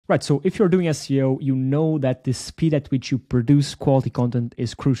Right, so if you're doing SEO, you know that the speed at which you produce quality content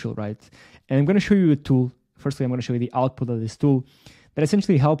is crucial, right? And I'm going to show you a tool. Firstly, I'm going to show you the output of this tool that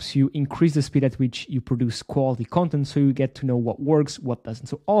essentially helps you increase the speed at which you produce quality content, so you get to know what works, what doesn't.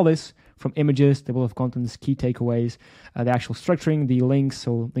 So all this, from images, table of contents, key takeaways, the actual structuring, the links,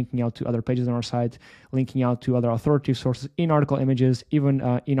 so linking out to other pages on our site, linking out to other authoritative sources, in-article images, even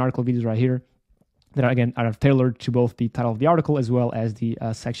in-article videos right here, that are, again, are tailored to both the title of the article as well as the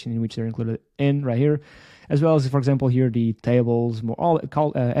section in which they're included in right here, as well as, for example, here the tables, all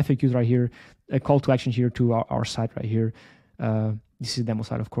FAQs right here, a call to action here to our site right here. This is demo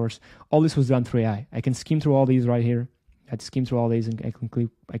site, of course. All this was done through AI. I can skim through all these right here. I can skim through all these and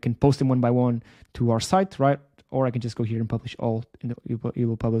I can post them one by one to our site, right? Or I can just go here and publish all, and it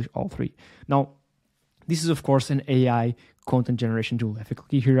will publish all three. Now, this is, of course, an AI content generation tool. If I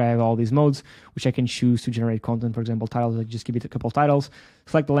click here, I have all these modes, which I can choose to generate content. For example, titles, I just give it a couple of titles,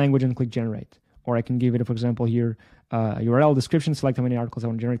 select the language and click generate. Or I can give it, for example, here, URL description, select how many articles I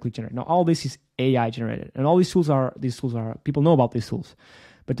want to generate, click generate. Now, all this is AI generated. And all these tools are, people know about these tools.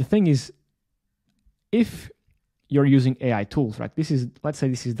 But the thing is, if you're using AI tools, right, let's say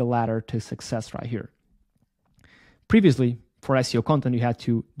this is the ladder to success right here. Previously, for SEO content, you had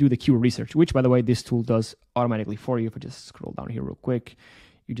to do the keyword research, which, by the way, this tool does automatically for you. If I just scroll down here real quick,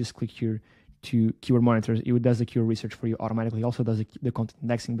 you just click here to keyword monitors. It does the keyword research for you automatically. It also does the content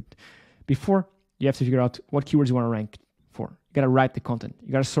indexing. But before, you have to figure out what keywords you want to rank for. You got to write the content.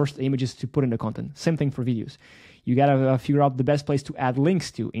 You got to source the images to put in the content. Same thing for videos. You got to figure out the best place to add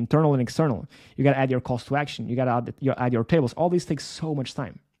links to, internal and external. You got to add your calls to action. You got to add your tables. All these takes so much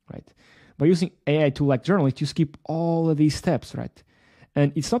time, right? By using AI tool like Journalist, you skip all of these steps, right?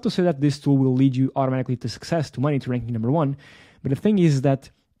 And it's not to say that this tool will lead you automatically to success, to money, to ranking number one. But the thing is that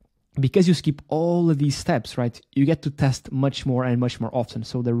because you skip all of these steps, right, you get to test much more and much more often.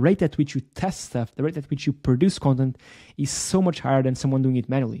 So the rate at which you test stuff, the rate at which you produce content is so much higher than someone doing it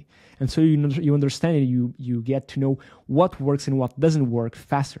manually. And so you understand it, you get to know what works and what doesn't work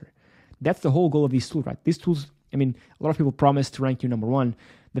faster. That's the whole goal of these tools, right? These tools, I mean, a lot of people promise to rank you number one.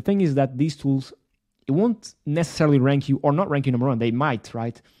 The thing is that these tools, it won't necessarily rank you or not rank you number one. They might,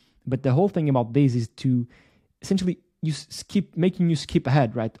 right? But the whole thing about this is to essentially making you skip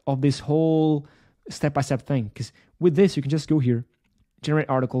ahead, right, of this whole step-by-step thing. Because with this, you can just go here, generate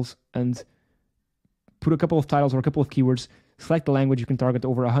articles, and put a couple of titles or a couple of keywords, select the language. You can target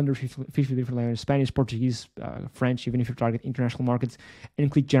over 150 different languages, Spanish, Portuguese, French, even if you target international markets,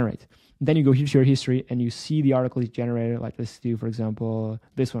 and click generate. Then you go here to your history and you see the articles generated, like let's do, for example,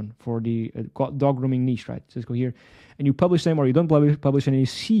 this one for the dog grooming niche, right? Just go here and you publish them or you don't publish them and you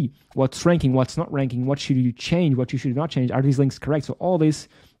see what's ranking, what's not ranking, what should you change, what you should not change. Are these links correct? So all this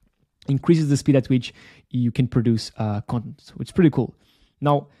increases the speed at which you can produce content. So it's pretty cool.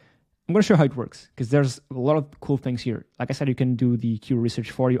 Now, I'm going to show you how it works because there's a lot of cool things here. Like I said, you can do the keyword research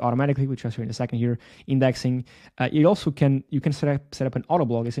for you automatically, which I'll show you in a second here. Indexing. You can set up an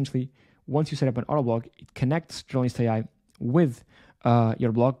autoblog. Essentially, once you set up an autoblog, it connects Journalist AI with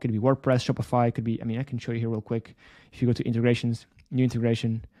your blog. Could be WordPress, Shopify. Could be. I mean, I can show you here real quick. If you go to integrations, new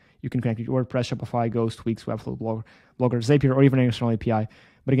integration, you can connect with WordPress, Shopify, Ghost, Wix, Webflow, Blogger, Zapier, or even an external API.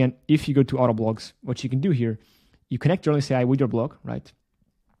 But again, if you go to autoblogs, what you can do here, you connect Journalist AI with your blog, right?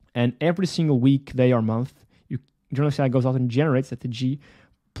 And every single week, day, or month, Journalist AI goes out and generates that G,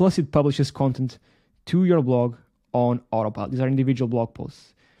 plus it publishes content to your blog on autopilot. These are individual blog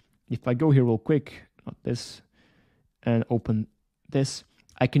posts. If I go here real quick, not this, and open this,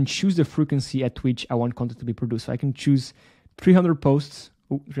 I can choose the frequency at which I want content to be produced. So I can choose 300 posts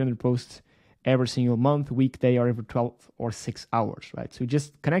every single month, weekday, or every 12 or 6 hours, right? So you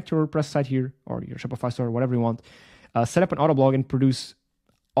just connect your WordPress site here, or your Shopify store, whatever you want, set up an autoblog and produce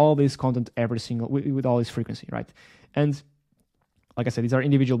all this content every single with all this frequency, right? And like I said, these are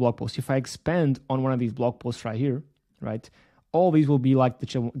individual blog posts. If I expand on one of these blog posts right here, right, all these will be like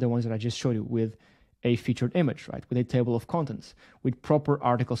the ones that I just showed you with a featured image, right, with a table of contents, with proper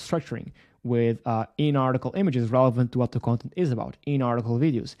article structuring, with in-article images relevant to what the content is about, in-article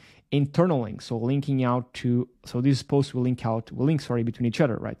videos, internal links, so linking out to, so these posts will link between each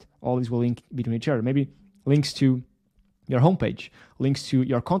other, right? All these will link between each other. Maybe links to your homepage, links to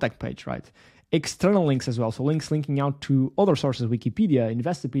your contact page, right? External links as well, so links linking out to other sources, Wikipedia,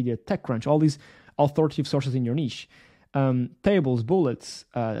 Investopedia, TechCrunch, all these authoritative sources in your niche, tables, bullets,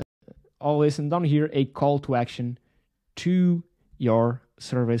 all this, and down here, a call to action to your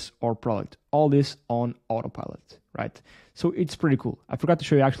service or product. All this on autopilot, right? So it's pretty cool. I forgot to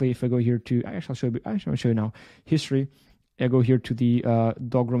show you, actually, if I go here to, I'll show you now, history. I go here to the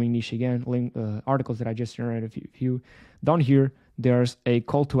dog grooming niche again, link articles that I just generated a few. Down here, there's a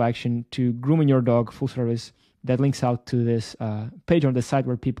call to action to grooming your dog, full service, that links out to this page on the site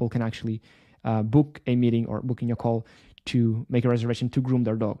where people can actually book a meeting or booking a call to make a reservation to groom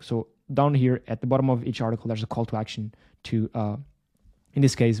their dog. So down here at the bottom of each article, there's a call to action to, in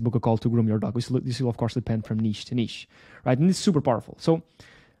this case, book a call to groom your dog. This will, of course, depend from niche to niche, right? And it's super powerful. So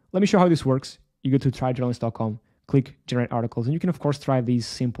let me show how this works. You go to tryjournalist.com, click generate articles, and you can, of course, try these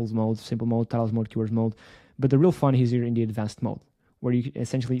simple mode, titles mode, keywords mode. But the real fun is here in the advanced mode, where you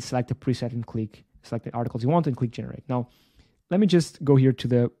essentially select a preset and select the articles you want and click generate. Now, let me just go here to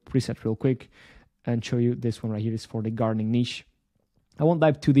the preset real quick and show you this one right here. It's for the gardening niche. I won't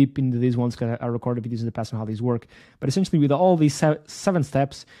dive too deep into these ones because I recorded videos in the past on how these work. But essentially, with all these 7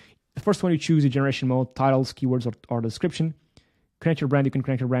 steps, the first one you choose the generation mode, titles, keywords, or description. Connect your brand. You can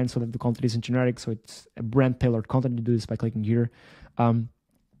connect your brand so that the content isn't generic. So it's a brand tailored content. You do this by clicking here.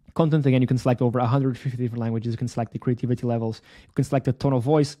 Content, again, you can select over 150 different languages. You can select the creativity levels. You can select the tone of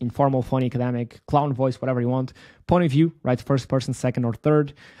voice, informal, funny, academic, clown voice, whatever you want. Point of view, right? First person, second, or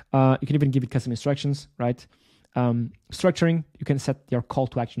third. You can even give it custom instructions, right? Structuring, you can set your call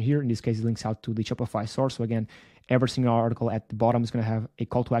to action here. In this case, it links out to the Shopify store. So again, every single article at the bottom is going to have a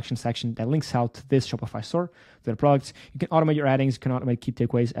call to action section that links out to this Shopify store, to their products. You can automate your addings. You can automate key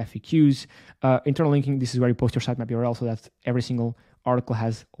takeaways, FAQs. Internal linking, this is where you post your sitemap URL so that every single article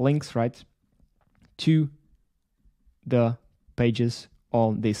has links, right, to the pages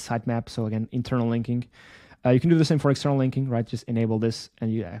on this sitemap. So again, internal linking. You can do the same for external linking, right? Just enable this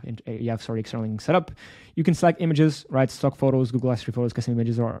and you have external linking set up. You can select images, right? Stock photos, Google S3 photos, custom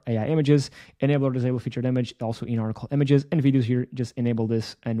images, or AI images. Enable or disable featured image, also in article images and videos here. Just enable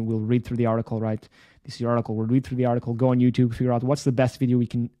this and we'll read through the article, right? This is your article. We'll read through the article, go on YouTube, figure out what's the best video we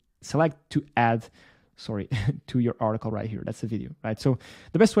can select to add, to your article right here. That's the video, right? So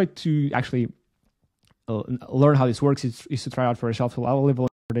the best way to actually learn how this works is to try it out for yourself. So I will leave a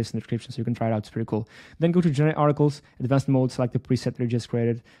link for this in the description so you can try it out. It's pretty cool. Then go to generate articles, advanced mode, select the preset that you just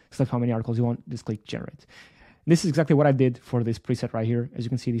created, select how many articles you want, just click generate. This is exactly what I did for this preset right here. As you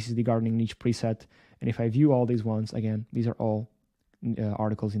can see, this is the gardening niche preset. And if I view all these ones, again, these are all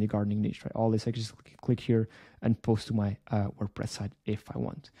articles in the gardening niche, right? All this, I just click here and post to my WordPress site if I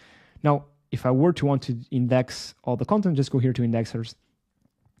want. Now, if I were to want to index all the content, just go here to indexers,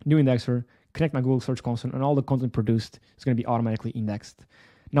 new indexer, connect my Google Search Console, and all the content produced is going to be automatically indexed.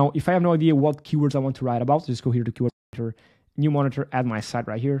 Now, if I have no idea what keywords I want to write about, just go here to keyword monitor, new monitor, add my site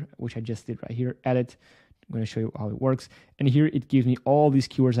right here, which I just did right here, edit. I'm going to show you how it works. And here it gives me all these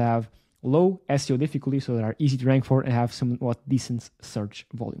keywords I have low SEO difficulty, so that are easy to rank for and have somewhat decent search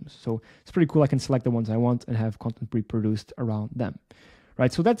volumes. So it's pretty cool. I can select the ones I want and have content pre-produced around them.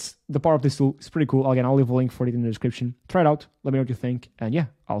 Right, so that's the power of this tool. It's pretty cool. Again, I'll leave a link for it in the description. Try it out. Let me know what you think. And yeah,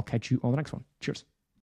 I'll catch you on the next one. Cheers.